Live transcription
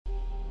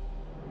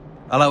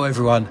Hello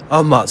everyone,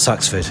 I'm Mark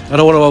Tuxford and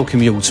I want to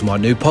welcome you all to my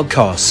new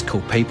podcast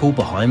called People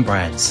Behind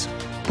Brands,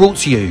 brought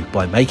to you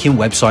by Making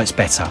Websites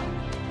Better.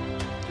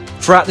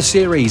 Throughout the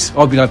series,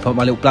 I'll be opening up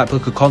my little black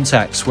book of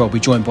contacts where I'll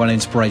be joined by an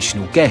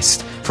inspirational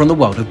guest from the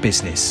world of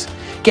business,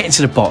 getting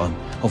to the bottom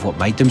of what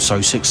made them so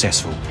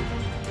successful.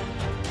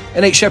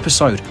 In each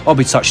episode, I'll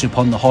be touching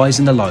upon the highs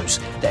and the lows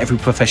that every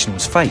professional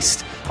has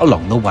faced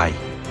along the way.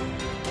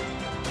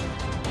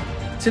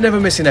 To never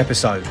miss an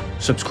episode,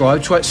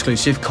 subscribe to our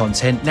exclusive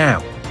content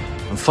now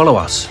and follow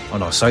us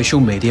on our social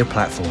media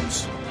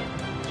platforms.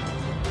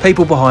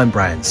 People Behind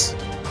Brands.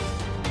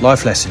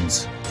 Life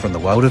lessons from the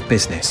world of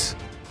business.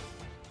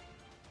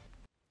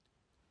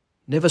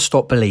 Never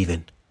stop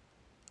believing.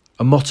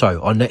 A motto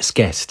our next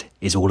guest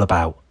is all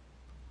about.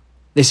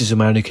 This is a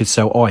man who could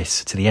sell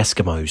ice to the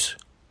Eskimos,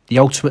 the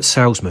ultimate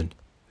salesman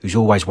who's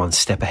always one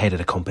step ahead of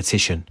the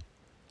competition.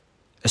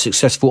 A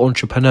successful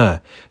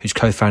entrepreneur who's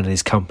co-founded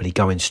his company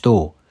Going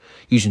Store,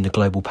 using the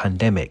global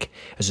pandemic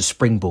as a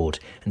springboard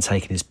and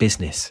taking his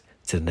business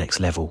to the next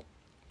level.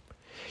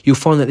 You'll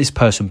find that this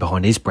person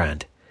behind his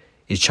brand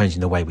is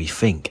changing the way we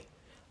think,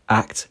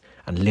 act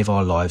and live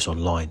our lives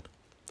online.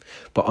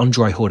 But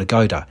Andre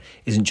Hortigoda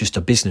isn't just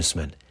a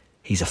businessman,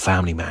 he's a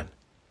family man.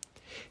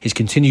 His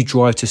continued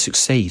drive to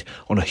succeed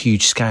on a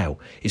huge scale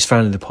is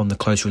founded upon the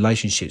close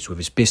relationships with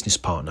his business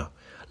partner,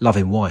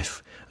 loving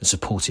wife and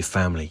supportive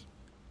family.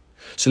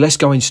 So let's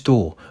go in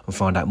store and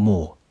find out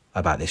more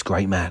about this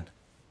great man.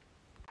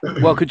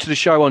 Welcome to the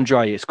show,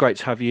 Andre. It's great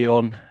to have you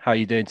on. How are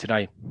you doing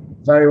today?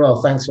 Very well.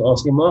 Thanks for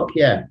asking, Mark.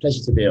 Yeah,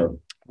 pleasure to be on.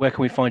 Where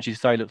can we find you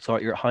today? Looks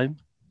like you're at home.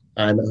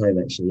 I'm at home,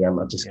 actually.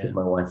 I've just kicked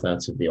my wife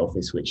out of the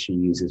office, which she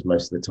uses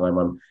most of the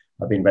time.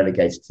 I've been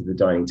relegated to the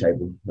dining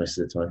table most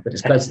of the time, but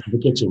it's closer to the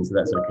kitchen, so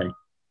that's okay.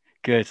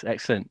 Good,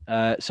 excellent.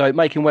 So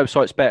Making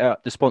Websites Better,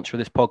 the sponsor of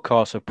this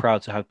podcast, are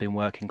proud to have been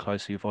working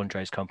closely with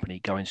Andre's company,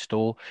 Going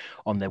Store,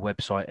 on their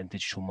website and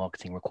digital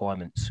marketing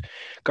requirements.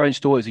 Going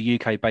Store is a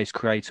UK-based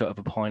creator of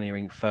a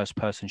pioneering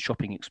first-person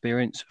shopping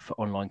experience for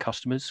online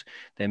customers.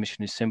 Their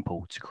mission is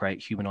simple: to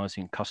create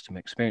humanizing customer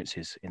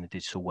experiences in the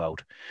digital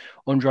world.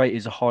 Andre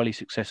is a highly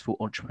successful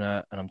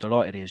entrepreneur, and I'm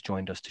delighted he has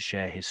joined us to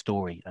share his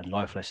story and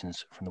life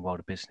lessons from the world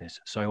of business.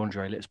 So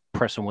Andre, let's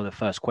press on with the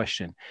first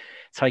question.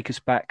 Take us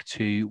back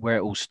to where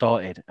it all started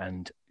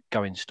and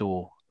Going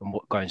Store and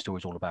what Going Store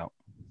is all about.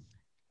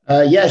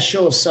 Yeah,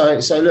 sure. So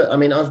look, I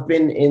mean, I've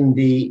been in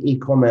the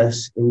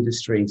e-commerce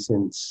industry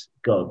since,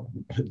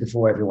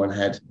 before everyone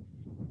had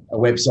a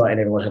website and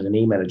everyone had an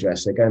email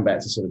address. So going back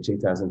to sort of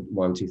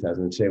 2001,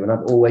 2002, and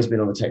I've always been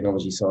on the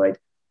technology side,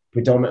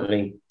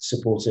 predominantly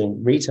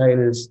supporting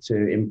retailers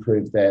to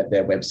improve their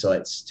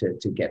websites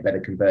to get better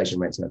conversion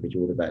rates and average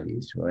order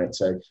values, right?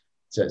 So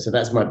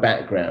that's my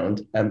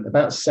background.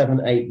 About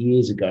 7-8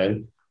 years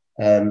ago,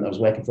 I was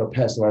working for a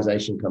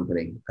personalization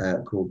company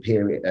called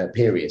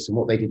Perius, and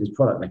what they did is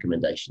product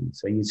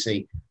recommendations. So you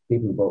see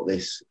people who bought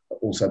this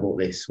also bought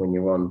this when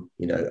you're on,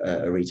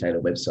 a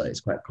retailer website. It's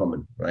quite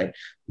common, right?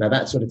 Now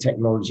that sort of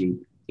technology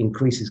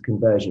increases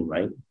conversion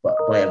rate, but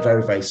by a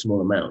very, very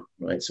small amount,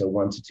 right? So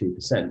 1 to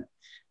 2%.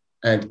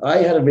 And I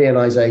had a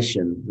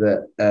realization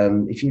that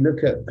if you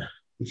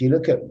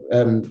look at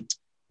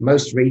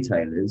most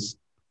retailers,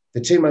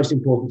 the two most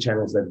important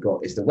channels they've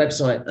got is the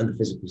website and the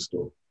physical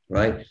store,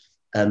 right?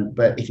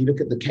 But if you look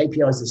at the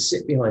KPIs that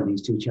sit behind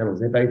these two channels,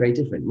 they're very, very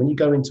different. When you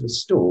go into a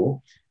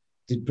store,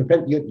 the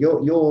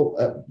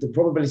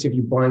probability of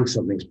you buying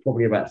something is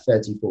probably about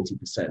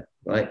 30-40%,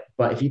 right?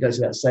 But if you go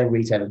to that same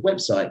retailer's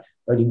website,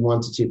 only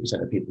 1 to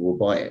 2% of people will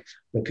buy it.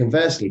 But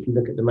conversely, if you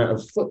look at the amount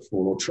of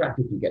footfall or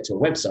traffic you get to a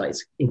website,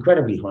 it's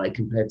incredibly high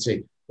compared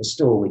to a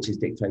store, which is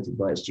dictated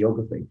by its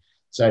geography.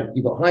 So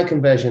you've got high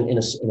conversion in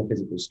a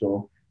physical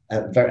store,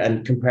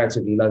 and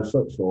comparatively low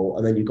footfall,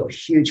 and then you've got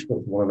huge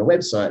footfall on a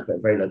website,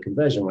 but very low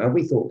conversion. And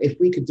we thought, if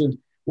we could do,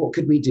 what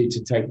could we do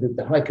to take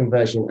the high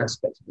conversion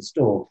aspect of the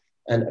store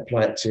and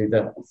apply it to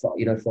the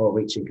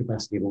far-reaching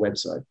capacity of a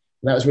website?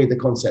 And that was really the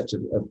concept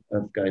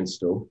of Going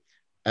Store.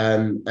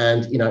 And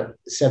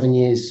 7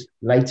 years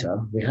later,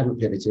 we haven't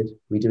pivoted.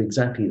 We do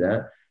exactly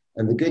that.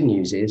 And the good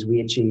news is we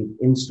achieve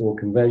in-store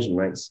conversion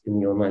rates in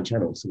the online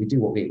channel. So we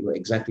do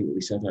exactly what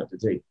we set out to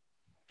do.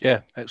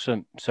 Yeah,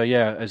 excellent. So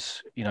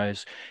as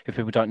if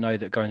people don't know,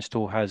 that Going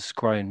Store has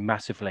grown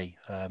massively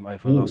over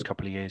the last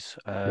couple of years.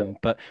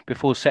 But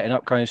before setting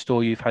up Going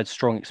Store, you've had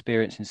strong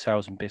experience in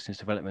sales and business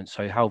development.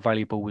 So how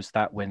valuable was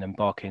that when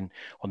embarking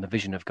on the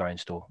vision of Going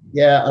Store?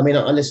 Yeah, I mean,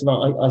 I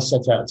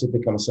set out to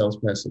become a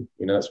salesperson.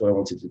 That's what I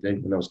wanted to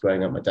do when I was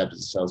growing up. My dad was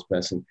a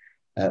salesperson.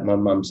 My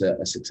mum's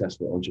a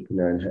successful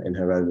entrepreneur in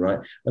her own right.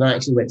 And I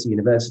actually went to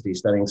university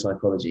studying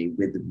psychology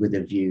with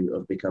a view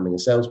of becoming a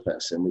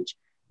salesperson, which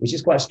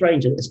is quite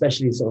strange,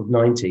 especially in sort of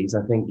 90s.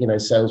 I think,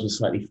 sales was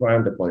slightly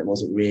frowned upon. It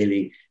wasn't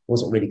really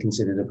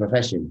considered a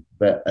profession.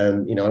 But, I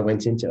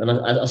went into it, and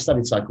I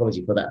studied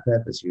psychology for that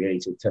purpose, really,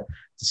 to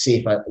see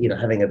if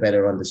having a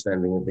better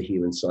understanding of the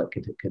human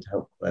psyche could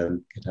help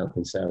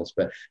in sales.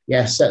 But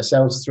yeah,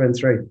 sales through and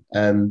through.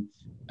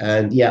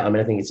 And yeah, I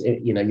mean, I think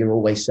you're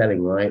always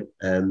selling, right?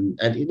 And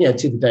to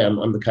the day,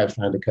 I'm the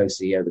co-founder,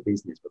 co-CEO of the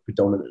business, but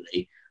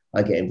predominantly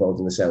I get involved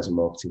in the sales and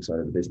marketing side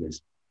of the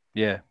business.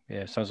 Yeah.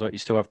 Sounds like you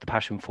still have the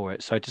passion for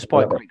it. So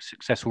despite great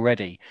success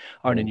already,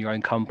 owning your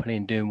own company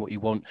and doing what you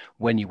want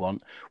when you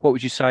want, what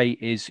would you say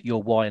is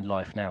your why in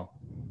life now?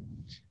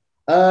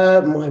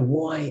 My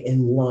why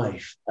in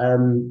life.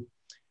 Do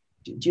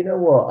you know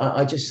what?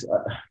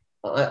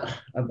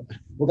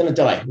 We're going to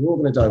die. We're all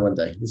going to die one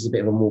day. This is a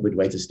bit of a morbid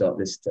way to start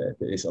this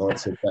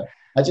answer, but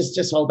I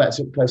just hold that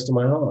so close to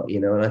my heart,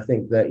 and I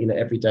think that,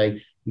 every day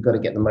you've got to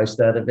get the most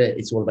out of it.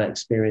 It's all about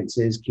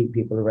experiences, keep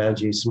people around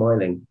you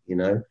smiling,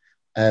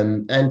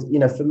 and,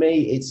 for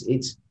me,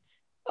 it's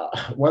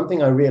one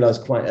thing I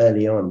realized quite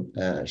early on,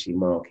 actually,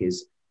 Mark,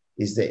 is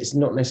that it's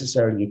not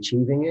necessarily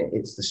achieving it,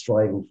 it's the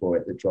striving for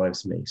it that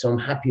drives me. So I'm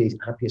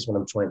happiest when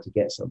I'm trying to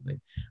get something.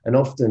 And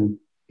often,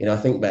 I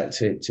think back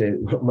to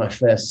my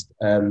first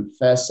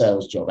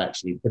sales job,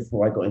 actually,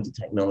 before I got into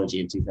technology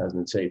in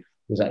 2002,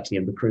 was actually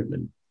in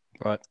recruitment.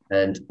 Right.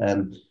 And,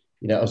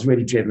 I was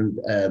really driven,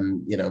 I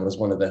was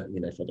one of the,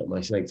 if I don't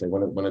mind saying so,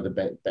 one of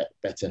the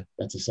better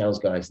sales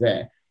guys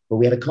there. But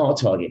we had a car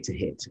target to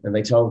hit. And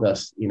they told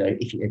us,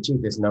 if you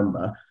achieve this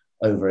number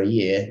over a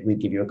year, we'd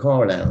give you a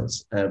car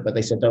allowance. But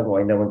they said, don't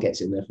worry, no one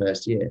gets it in their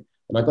first year.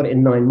 And I got it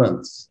in 9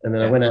 months. And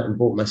then I went out and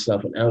bought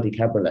myself an Audi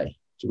Cabriolet.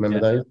 Do you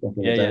remember those?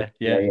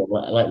 Yeah.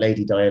 Like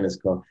Lady Diana's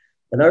car.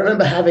 And I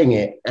remember having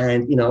it,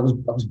 and I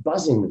was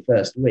buzzing the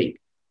first week,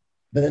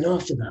 but then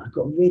after that I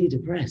got really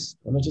depressed,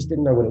 and I just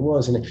didn't know what it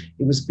was, and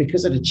it was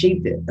because I'd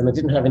achieved it, and I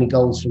didn't have any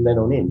goals from then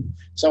on in.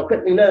 So I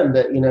quickly learned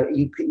that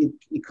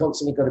you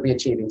constantly got to be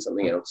achieving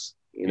something else.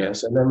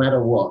 So no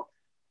matter what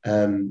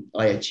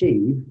I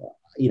achieve,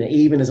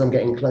 even as I'm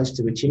getting close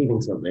to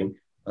achieving something,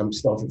 I'm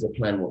starting to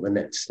plan what the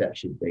next step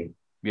should be.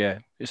 Yeah,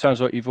 it sounds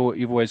like you've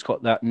always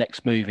got that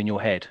next move in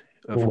your head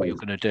of what you're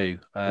going to do.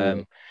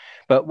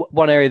 But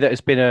one area that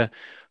has been a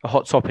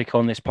hot topic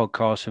on this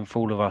podcast and for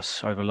all of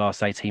us over the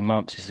last 18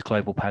 months is the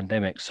global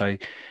pandemic. So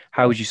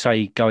how would you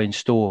say Go In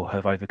Store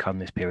have overcome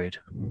this period?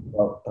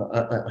 Well,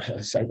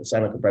 I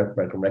sound like a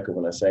broken record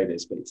when I say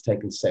this, but it's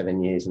taken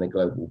 7 years in a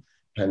global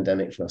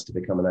pandemic for us to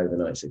become an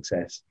overnight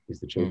success, is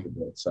the truth of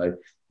it. So,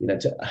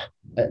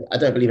 I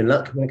don't believe in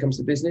luck when it comes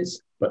to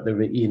business, but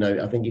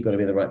I think you've got to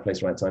be in the right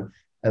place, right time.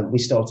 We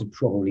started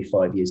probably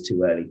 5 years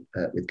too early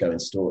with Go In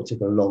Store. It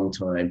took a long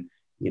time.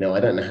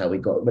 I don't know how we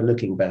got, but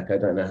looking back, I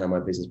don't know how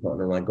my business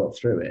partner and I got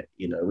through it.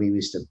 We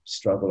used to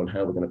struggle on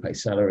how we're going to pay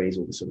salaries,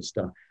 all this sort of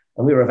stuff.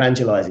 And we were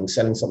evangelizing,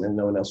 selling something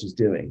no one else was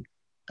doing.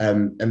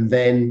 And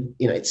then,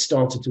 it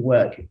started to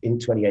work in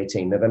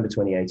 2018, November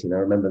 2018. I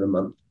remember the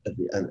month of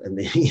the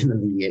end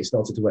of the year. It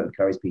started to work with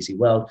Currys PC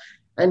World.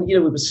 And, we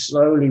were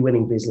slowly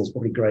winning business,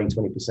 probably growing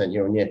 20%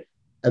 year on year.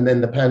 And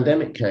then the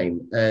pandemic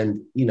came.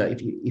 And,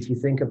 if you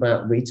think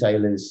about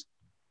retailers,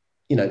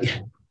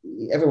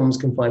 everyone was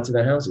confined to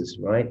their houses,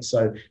 right?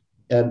 So,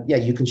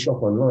 you can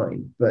shop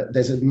online, but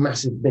there's a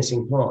massive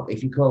missing part.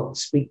 If you can't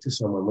speak to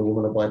someone when you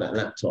want to buy that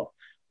laptop,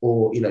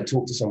 or,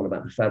 talk to someone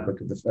about the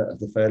fabric of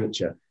the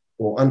furniture,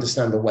 or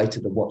understand the weight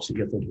of the watch that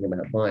you're thinking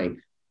about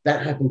buying,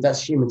 that happened.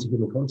 That's human to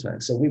human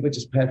contact. So we were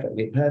just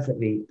perfectly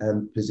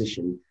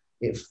positioned.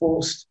 It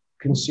forced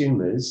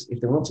consumers,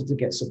 if they wanted to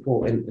get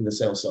support in the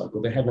sales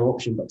cycle, they had no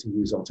option but to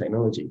use our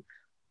technology.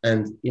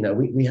 And,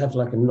 we have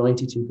like a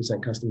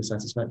 92% customer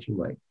satisfaction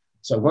rate.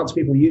 So once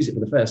people use it for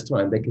the first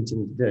time, they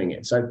continue doing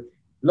it. So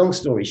long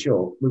story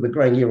short, we were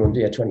growing year on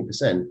year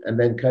 20%. And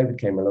then COVID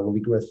came along and we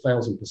grew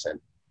 1,000%.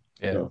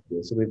 Yeah.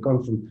 So we've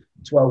gone from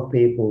 12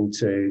 people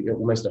to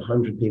almost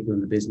 100 people in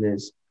the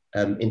business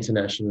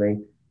internationally.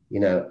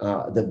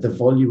 The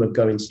volume of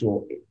Go In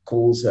Store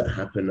calls that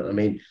happen. I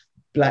mean,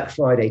 Black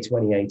Friday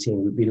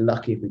 2018, we'd be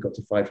lucky if we got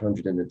to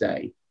 500 in a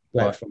day.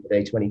 Black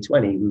Friday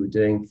 2020, we were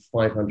doing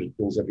 500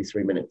 calls every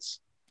 3 minutes.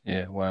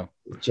 Yeah, wow.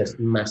 Just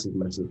massive,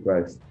 massive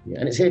growth. Yeah,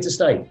 and it's here to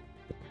stay.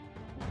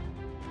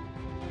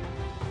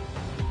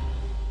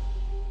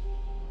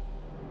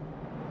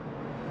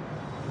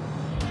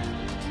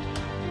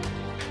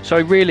 So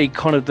really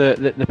kind of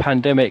the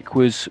pandemic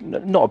was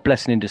not a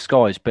blessing in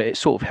disguise, but it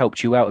sort of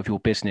helped you out of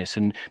your business.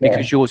 And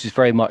because yours is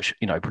very much,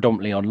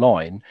 predominantly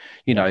online,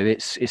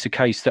 it's a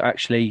case that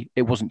actually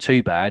it wasn't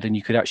too bad and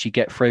you could actually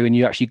get through and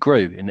you actually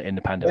grew in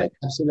the pandemic.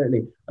 Yeah,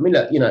 absolutely. I mean,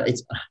 look,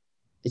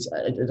 it's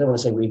I don't want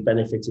to say we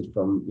benefited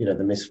from,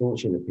 the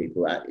misfortune of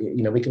people.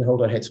 We can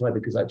hold our heads high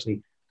because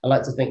actually I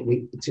like to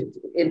think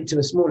to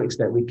a small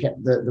extent, we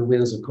kept the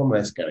wheels of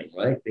commerce going,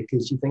 right?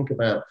 Because you think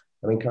about,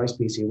 Currys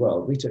PC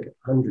World, we took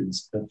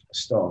hundreds of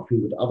staff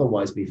who would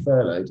otherwise be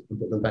furloughed and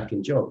put them back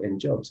in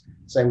jobs.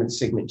 Same with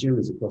Signet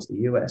Jewelers across the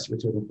US. We're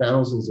talking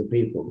thousands of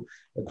people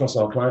across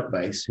our client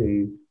base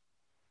who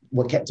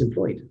were kept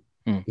employed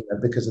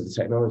because of the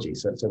technology.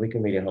 So we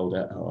can really hold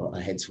our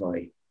heads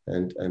high.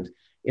 And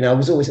I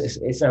was always,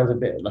 it sounds a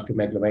bit like a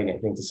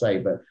megalomaniac thing to say,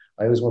 but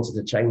I always wanted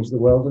to change the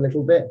world a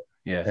little bit.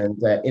 Yeah.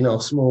 And in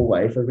our small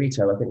way for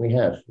retail, I think we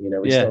have, we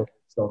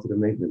started a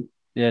movement.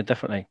 Yeah,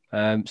 definitely.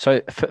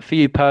 So for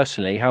you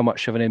personally, how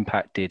much of an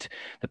impact did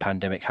the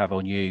pandemic have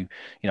on you,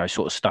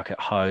 sort of stuck at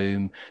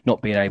home,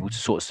 not being able to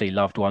sort of see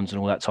loved ones and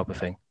all that type of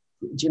thing?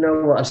 Do you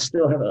know what?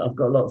 I've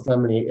got a lot of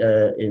family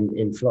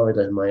in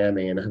Florida and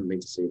Miami, and I haven't been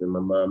to see them. My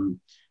mum,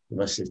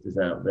 my sister's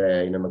out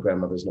there. My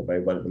grandmother's not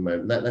very well at the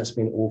moment. That's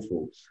been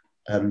awful.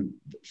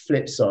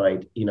 Flip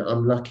side,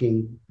 I'm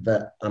lucky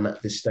that I'm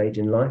at this stage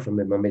in life. I'm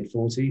in my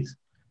mid-40s.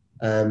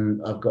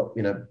 I've got,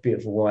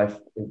 beautiful wife,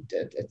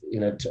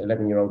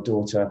 11-year-old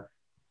daughter,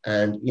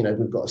 and,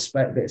 we've got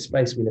a bit of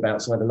space. We live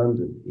outside of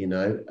London,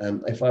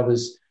 if I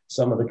was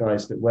some of the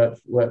guys that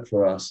work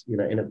for us,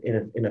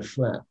 in a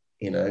flat,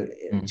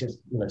 just,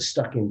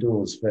 stuck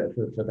indoors for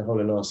the whole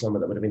of last summer,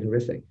 that would have been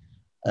horrific.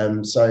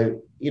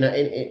 So, in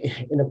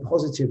a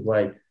positive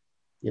way,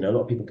 a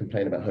lot of people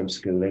complain about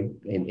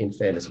homeschooling. In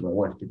fairness, my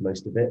wife did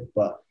most of it,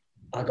 but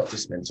I got to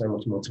spend so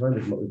much more time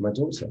with my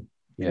daughter.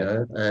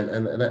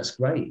 And that's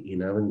great,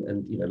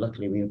 and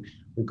luckily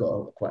we've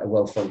got quite a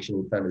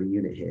well-functioning family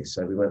unit here,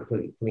 so we weren't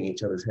pulling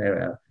each other's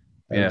hair out.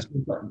 That's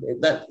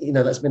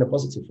been a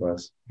positive for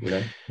us.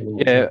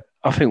 Yeah,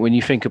 I think when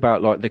you think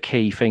about like the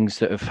key things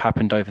that have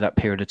happened over that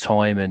period of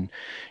time, and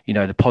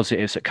the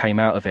positives that came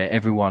out of it,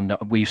 everyone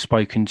that we've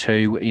spoken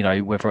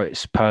to, whether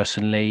it's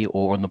personally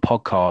or on the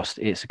podcast,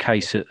 it's a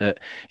case that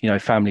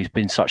family's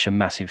been such a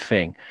massive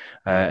thing,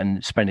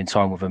 and spending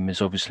time with them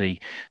is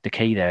obviously the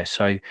key there.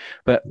 So,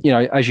 but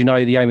as you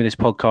know, the aim of this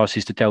podcast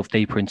is to delve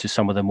deeper into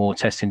some of the more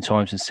testing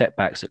times and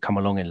setbacks that come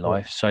along in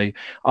life. So,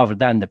 other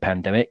than the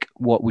pandemic,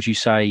 what would you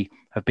say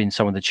have been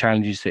some of the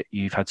challenges that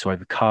you've had to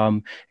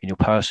overcome in your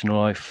personal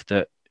life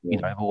that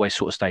have always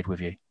sort of stayed with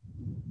you?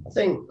 I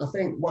think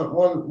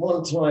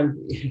one time,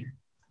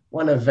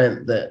 one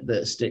event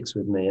that sticks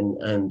with me,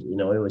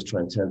 and I always try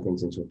and turn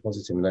things into a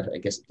positive, and I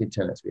guess it did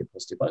turn out to be a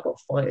positive. I got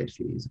fired a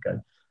few years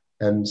ago,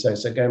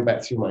 so going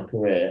back through my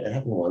career, it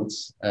happened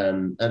once,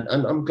 and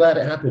I'm glad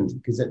it happened,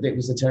 because it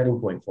was a turning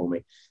point for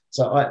me.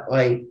 So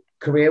I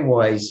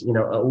career-wise,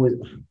 I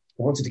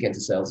wanted to get into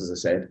sales, as I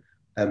said.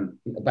 In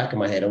the back of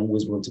my head, I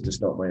always wanted to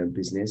start my own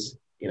business.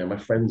 My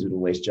friends would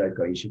always joke,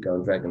 "Oh, you should go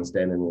on Dragon's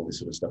Den," and all this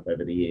sort of stuff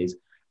over the years.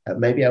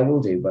 Maybe I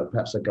will do, but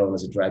perhaps I go on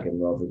as a dragon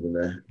rather than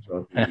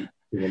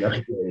an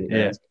idea.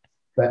 Yeah.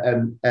 But I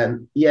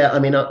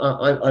mean,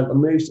 I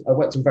moved. I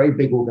worked in very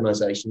big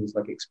organisations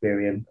like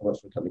Experian. I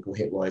worked for a company called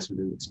Hitwise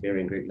within the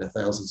Experian Group,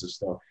 thousands of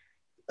staff.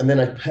 And then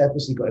I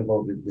purposely got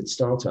involved with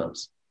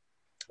startups.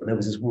 And there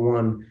was this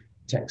one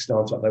tech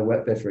startup. I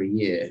worked there for a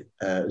year.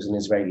 It was an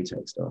Israeli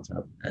tech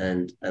startup,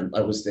 and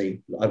I was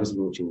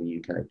launching in the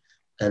UK.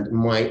 And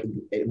my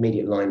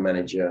immediate line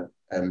manager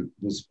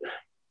was, I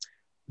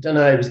don't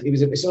know, he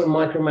was sort of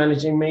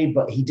micromanaging me,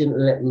 but he didn't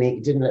let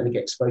me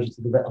get exposure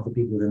to the other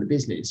people within the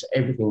business.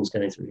 Everything was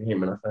going through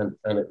him, and I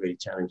found it really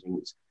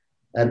challenging.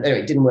 Anyway,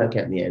 it didn't work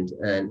out in the end,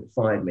 and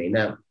fired me.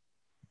 Now,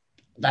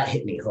 that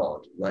hit me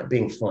hard. Like,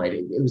 being fired,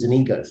 it was an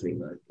ego thing,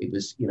 though. It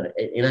was,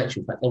 in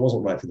actual fact, I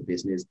wasn't right for the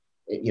business.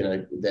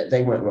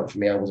 They weren't right for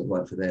me. I wasn't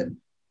right for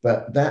them.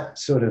 But that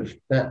sort of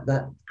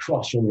that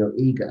crush on your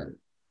ego,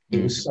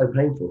 it was so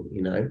painful,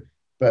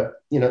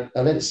 But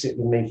I let it sit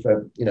with me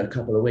for a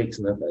couple of weeks,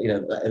 and I thought,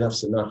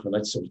 enough's enough, and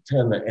I sort of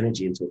turned that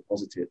energy into a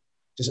positive.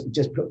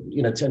 Just put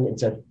turn it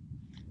into.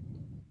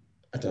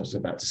 I was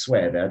about to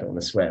swear there. I don't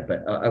want to swear,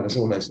 but I was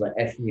almost like,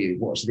 "F you,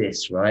 watch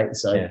this," right?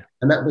 So, yeah.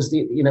 And that was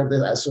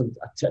that sort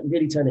of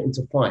really turned it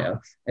into fire,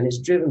 and it's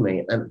driven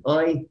me. And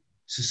I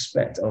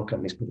suspect our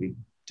company's probably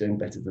doing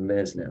better than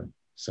theirs now.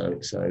 So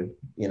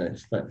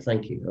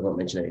thank you. I won't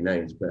mention any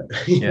names, but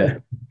yeah.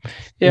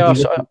 I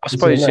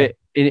suppose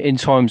in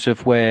times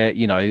of where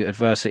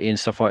adversity and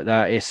stuff like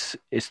that, it's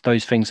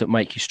those things that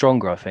make you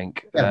stronger, I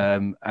think.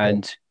 Yeah.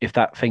 And if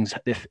that thing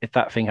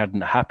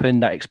hadn't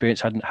happened, that experience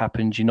hadn't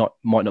happened,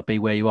 might not be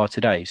where you are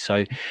today.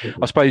 So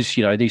I suppose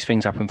these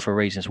things happen for a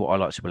reason, is what I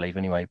like to believe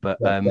anyway. But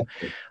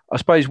I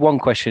suppose one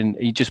question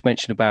you just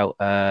mentioned about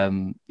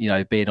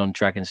being on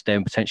Dragon's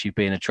Den, potentially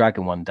being a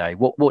dragon one day.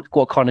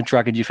 What kind of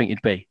dragon do you think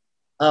you'd be?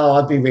 Oh,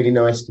 I'd be really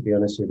nice, to be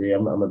honest with you.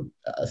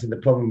 I think the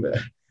problem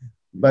that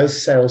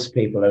most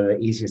salespeople are the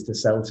easiest to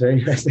sell to.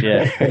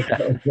 Yeah.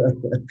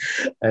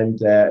 And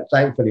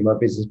thankfully, my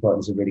business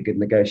partner's a really good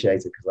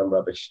negotiator, because I'm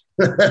rubbish.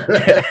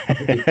 I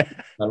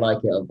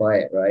like it, I'll buy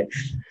it, right?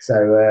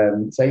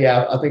 So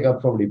yeah, I think I'd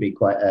probably be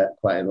quite a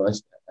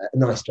nice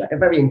dragon, a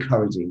very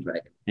encouraging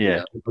dragon.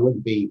 Yeah, it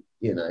wouldn't be.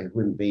 It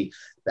wouldn't be.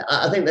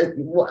 I think that.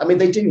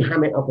 They do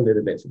ham it up a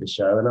little bit for the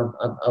show, and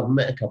I've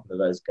met a couple of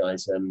those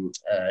guys.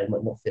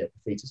 Not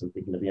Thetis, I'm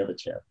thinking of the other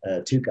chap,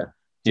 Tuka.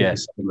 Yeah.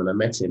 When I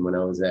met him when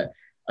I was there,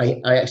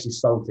 I actually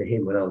sold to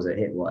him when I was at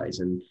Hitwise,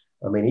 and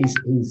I mean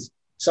he's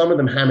some of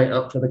them ham it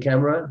up for the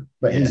camera,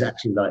 but he's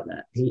actually like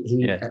that.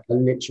 He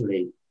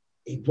literally.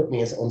 He put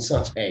me on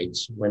such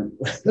edge when,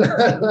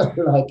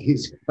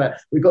 but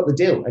we got the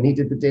deal, and he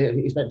did the deal.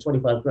 He spent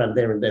 25 grand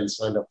there and then,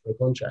 signed up for a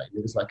contract.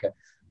 It was like a,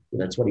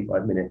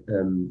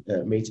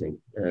 25-minute meeting.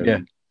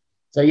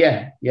 So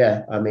yeah.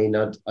 I mean,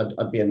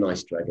 I'd be a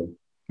nice dragon.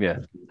 Yeah.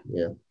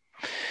 Yeah.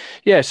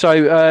 Yeah,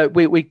 so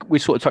we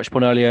sort of touched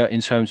upon earlier in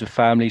terms of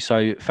family.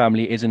 So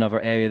family is another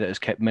area that has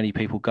kept many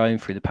people going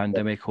through the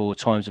pandemic or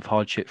times of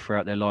hardship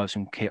throughout their lives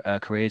and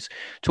careers.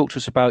 Talk to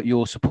us about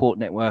your support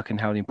network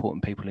and how the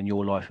important people in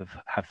your life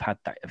have had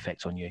that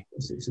effect on you.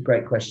 It's a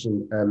great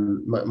question.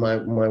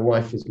 My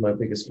wife is my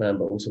biggest fan,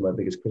 but also my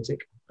biggest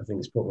critic. I think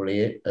it's probably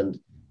it. And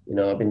you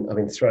know, I've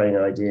been throwing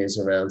ideas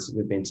around.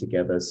 We've been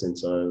together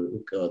since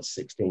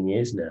 16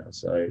 years now.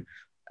 So,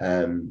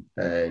 and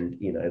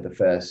you know,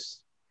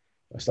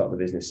 I started the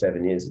business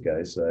 7 years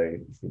ago. So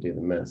if you do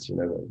the maths, you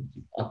know,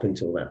 up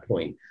until that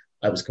point,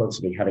 I was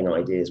constantly having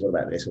ideas. What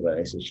about this? What about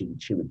this? And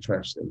she would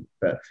trash them.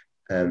 But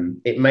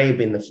it may have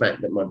been the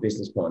fact that my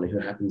business partner, who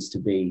happens to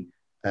be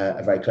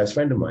a very close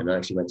friend of mine, I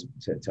actually went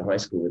to high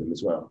school with him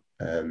as well.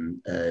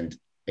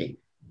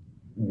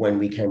 When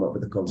we came up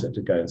with the concept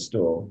of Go in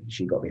Store,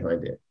 she got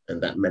behind it, and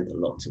that meant a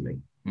lot to me.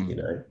 You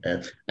know,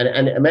 and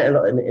it meant a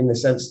lot in the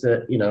sense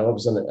that, you know, I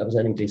was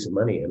earning decent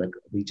money, and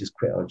we just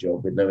quit our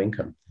job with no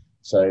income.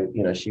 So,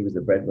 you know, she was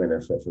the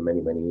breadwinner for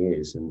many, many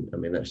years. And I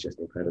mean, that's just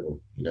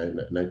incredible, you know,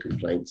 no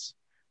complaints.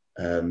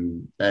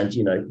 And,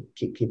 you know,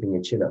 keeping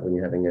your chin up when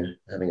you're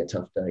having a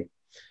tough day.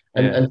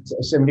 And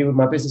similarly with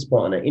my business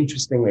partner,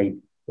 interestingly,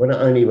 well,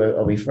 not only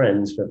are we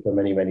friends for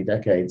many, many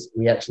decades,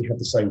 we actually have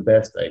the same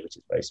birthday, which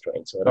is very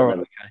strange. So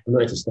I'm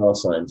not into star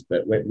signs,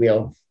 but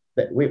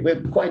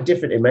we're quite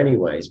different in many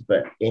ways,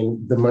 but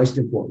in the most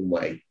important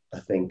way, I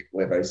think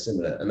we're very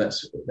similar. And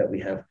that's that we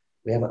have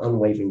an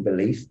unwavering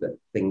belief that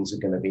things are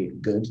going to be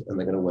good and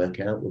they're going to work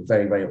out. We're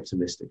very, very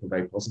optimistic and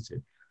very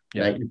positive.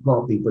 Yeah. You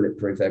can't be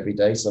bulletproof every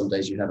day. Some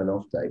days you have an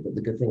off day. But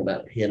the good thing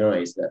about he and I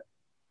is that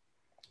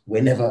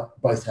we're never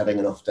both having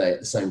an off day at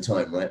the same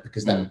time, right?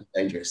 Because that would be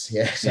dangerous.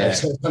 Yeah.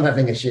 So if I'm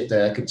having a shit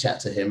day, I could chat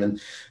to him.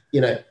 And,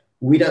 you know,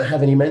 we don't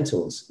have any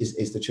mentors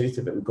is the truth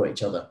of it. We've got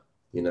each other.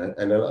 You know,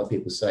 and a lot of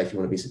people say if you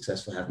want to be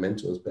successful, have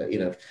mentors. But, you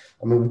know,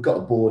 I mean, we've got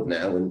a board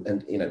now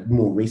and you know,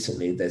 more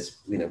recently,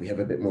 we have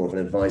a bit more of an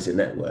advisor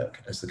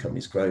network as the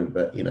company's grown.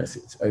 But, you know,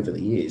 it's over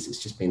the years,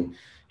 it's just been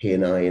he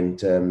and I and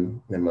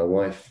then my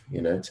wife,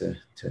 you know, to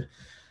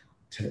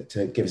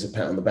give us a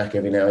pat on the back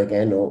every now and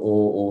again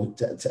or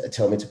to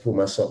tell me to pull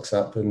my socks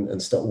up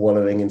and stop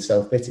wallowing in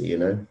self-pity, you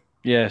know.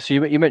 Yeah, so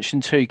you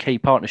mentioned two key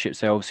partnerships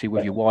there, obviously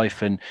with your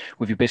wife and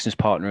with your business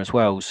partner as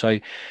well. So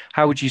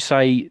how would you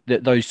say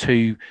that those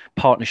two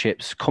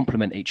partnerships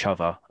complement each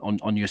other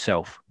on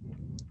yourself?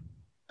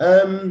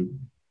 So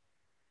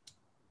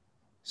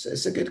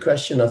it's a good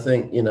question. I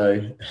think, you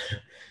know,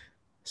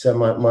 so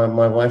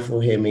my wife will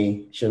hear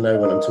me. She'll know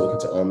when I'm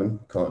talking to Armin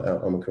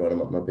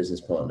Karan, my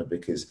business partner,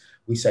 because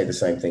we say the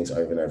same things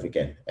over and over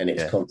again. And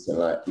it's constant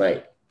like,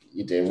 mate,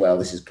 you're doing well,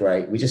 this is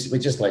great. We're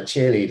just like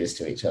cheerleaders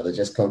to each other,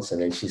 just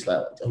constantly. And she's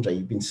like, Andre,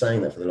 you've been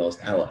saying that for the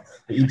last hour.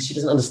 But she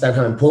doesn't understand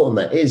how important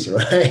that is,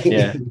 right?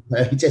 Yeah.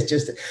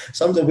 just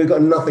sometimes we've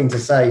got nothing to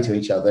say to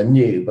each other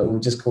new, but we'll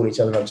just call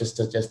each other up just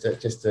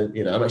to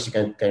you know, I'm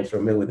actually going for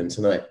a meal with him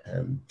tonight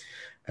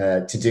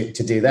to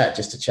do that,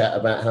 just to chat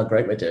about how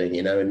great we're doing,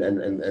 you know,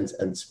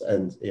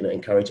 and you know,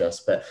 encourage us.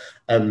 But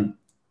I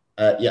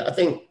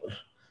think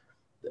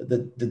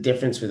the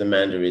difference with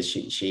Amanda is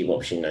she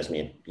knows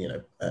me, you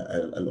know,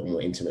 a lot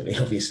more intimately,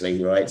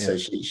 obviously, right? Yeah. So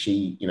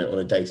she you know, on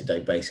a day-to-day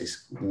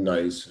basis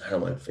knows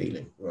how I'm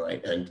feeling,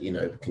 right? And, you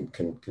know,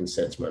 can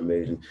sense my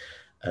mood.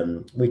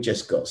 And we've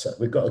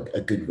got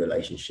a good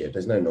relationship.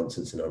 There's no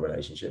nonsense in our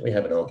relationship. We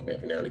have an argument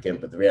every now and again,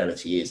 but the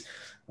reality is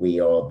we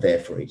are there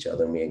for each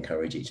other and we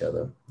encourage each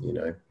other, you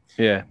know.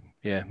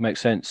 Yeah, makes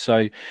sense. So,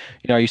 you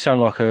know, you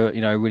sound like a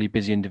really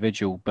busy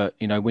individual, but,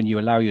 you know, when you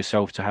allow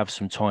yourself to have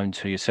some time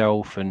to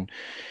yourself and,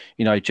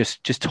 you know,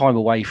 just time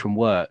away from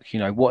work, you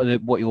know, what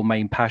are your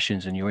main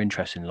passions and your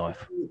interests in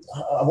life?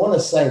 I want to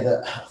say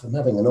that I'm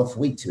having an off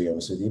week, to be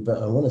honest with you,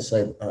 but I want to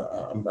say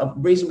I'm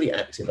reasonably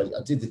active. I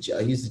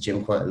use the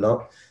gym quite a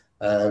lot.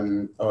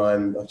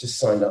 I've just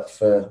signed up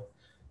for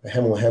the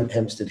Hemel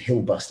Hempstead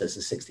Hill Busters, a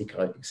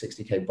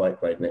 60k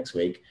bike ride next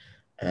week.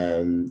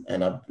 And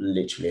I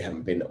literally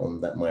haven't been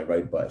on my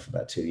road bike for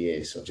about 2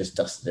 years. So I've just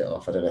dusted it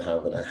off. I don't know how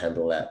I'm going to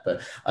handle that,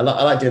 but I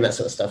like doing that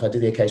sort of stuff. I do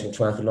the occasional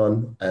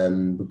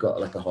triathlon. We've got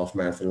like a half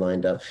marathon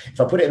lined up. If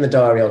I put it in the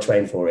diary, I'll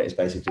train for it. It's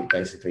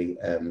basically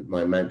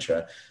my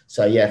mantra.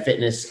 So yeah,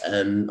 fitness.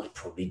 I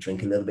probably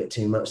drink a little bit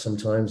too much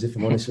sometimes, if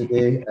I'm honest with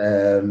you.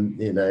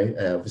 You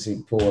know,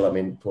 obviously Paul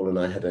and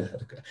I had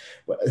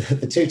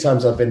the 2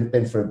 times I've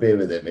been for a beer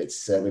with him.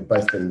 It's we've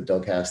both been in the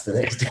doghouse the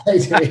next day.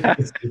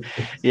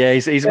 Yeah,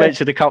 he's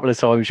mentioned a couple of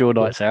times your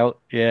nights out.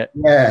 Yeah,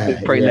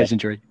 pretty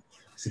legendary.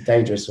 It's a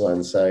dangerous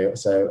one. So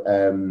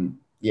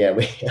yeah,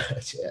 he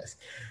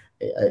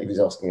was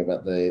asking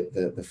about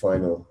the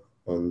final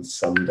on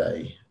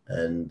Sunday,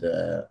 and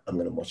I'm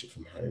going to watch it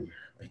from home.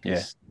 I've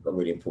got a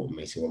really important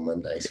meeting on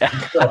Monday, so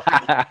if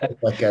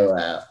I go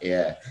out,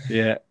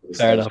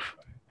 fair enough.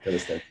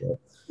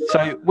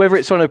 So whether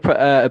it's on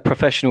a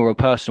professional or a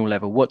personal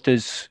level, what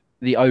does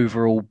the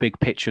overall big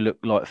picture look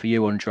like for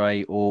you,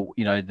 Andre, or,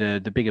 you know,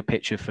 the bigger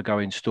picture for Go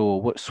in Store?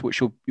 What's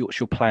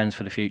your plans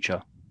for the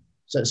future?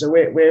 So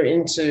we're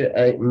into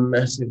a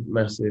massive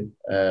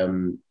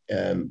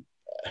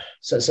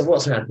so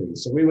what's happened?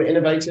 So we were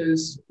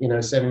innovators,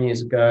 7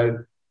 years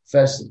ago.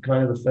 First in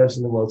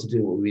the world to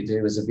do what we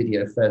do as a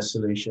video first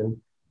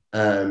solution.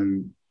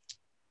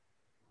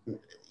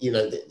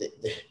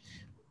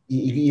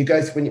 You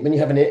go through, when you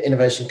have an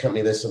innovation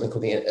company, there's something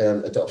called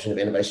the adoption of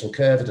innovation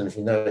curve. I don't know if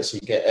you know it. So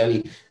you get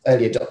early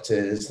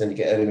adopters, then you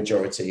get early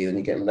majority, then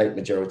you get late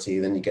majority,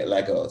 then you get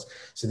laggards.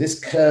 So this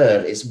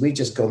curve we've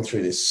just gone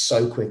through this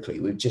so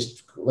quickly. We've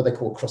just what they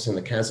call crossing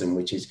the chasm,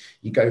 which is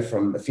you go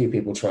from a few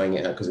people trying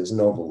it out because it's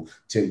novel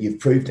to you've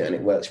proved it and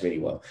it works really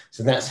well.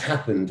 So that's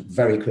happened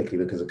very quickly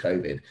because of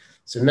COVID.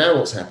 So now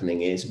what's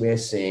happening is we're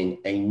seeing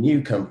a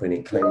new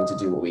company claiming to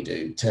do what we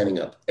do, turning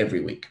up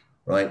every week,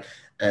 right?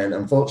 And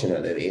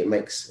unfortunately, it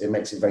makes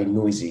it very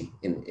noisy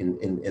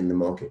in the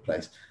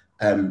marketplace.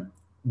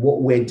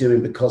 What we're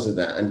doing because of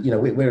that, and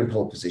we're in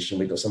pole position.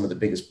 We've got some of the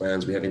biggest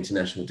brands. We have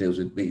international deals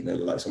with the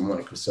likes of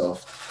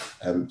Microsoft,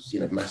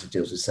 massive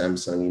deals with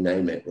Samsung, you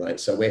name it, right?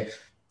 So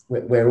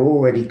we're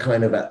already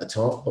kind of at the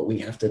top, but we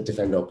have to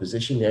defend our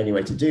position. The only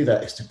way to do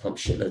that is to pump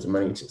shitloads of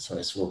money into it.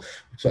 So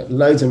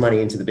loads of money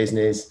into the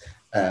business,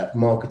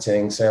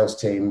 marketing, sales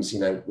teams.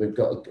 We've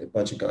got a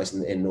bunch of guys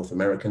in North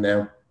America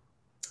now,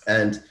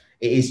 and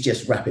it is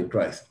just rapid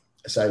growth.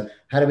 So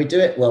how do we do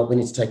it? Well, we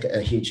need to take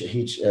a huge,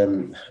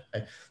 the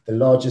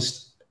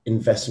largest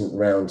investment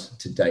round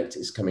to date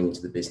is coming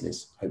into the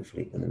business,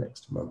 hopefully in the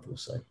next month or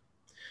so,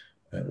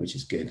 which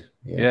is good.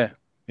 Yeah.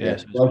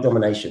 World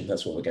domination,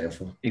 that's what we're going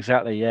for.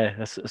 Exactly, yeah,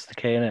 that's the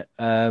key, isn't it?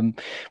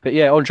 But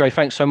yeah, Andre,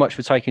 thanks so much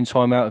for taking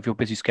time out of your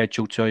busy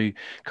schedule to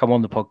come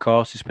on the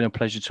podcast. It's been a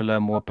pleasure to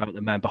learn more about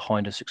the man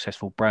behind a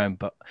successful brand,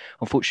 but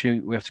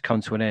unfortunately we have to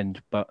come to an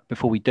end. But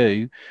before we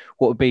do,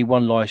 what would be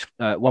one life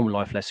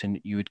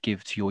lesson you would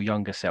give to your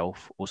younger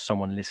self or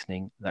someone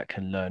listening that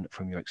can learn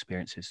from your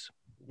experiences?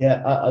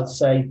 Yeah, I'd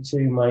say to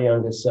my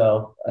younger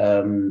self,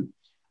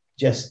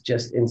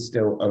 just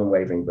instill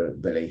unwavering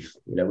belief.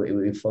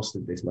 We've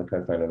fostered this, my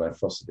co-founder and I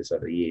fostered this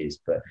over the years,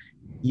 but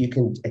you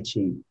can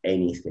achieve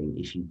anything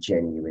if you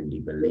genuinely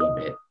believe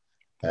it.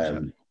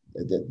 The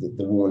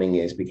warning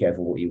is be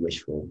careful what you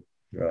wish for,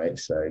 right?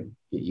 So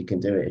you can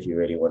do it if you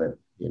really want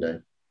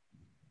to,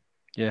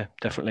 Yeah,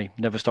 definitely.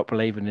 Never stop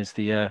believing is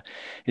the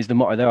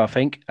motto there, I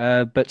think.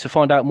 But to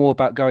find out more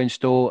about Go In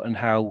Store and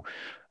how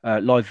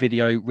live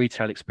video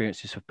retail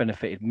experiences have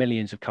benefited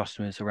millions of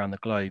customers around the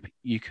globe,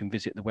 you can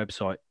visit the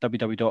website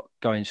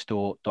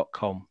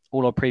www.goinstore.com.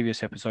 All our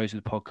previous episodes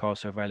of the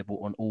podcast are available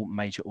on all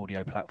major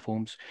audio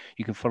platforms.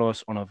 You can follow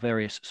us on our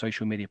various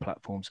social media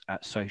platforms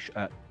at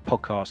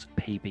podcast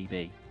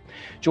PBB.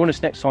 Join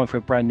us next time for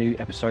a brand new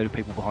episode of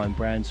People Behind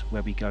Brands,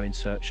 where we go in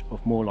search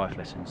of more life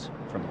lessons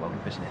from the world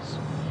of business.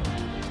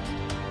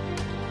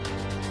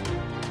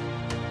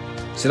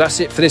 So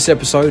that's it for this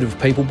episode of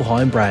People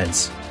Behind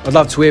Brands. I'd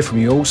love to hear from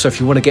you all, so if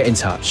you want to get in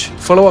touch,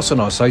 follow us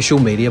on our social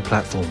media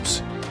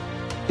platforms.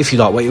 If you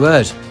like what you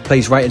heard,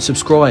 please rate and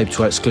subscribe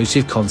to our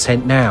exclusive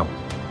content now.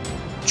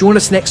 Join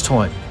us next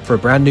time for a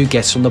brand new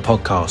guest on the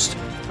podcast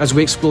as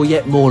we explore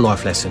yet more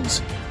life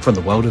lessons from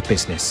the world of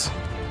business.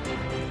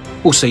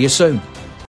 We'll see you soon.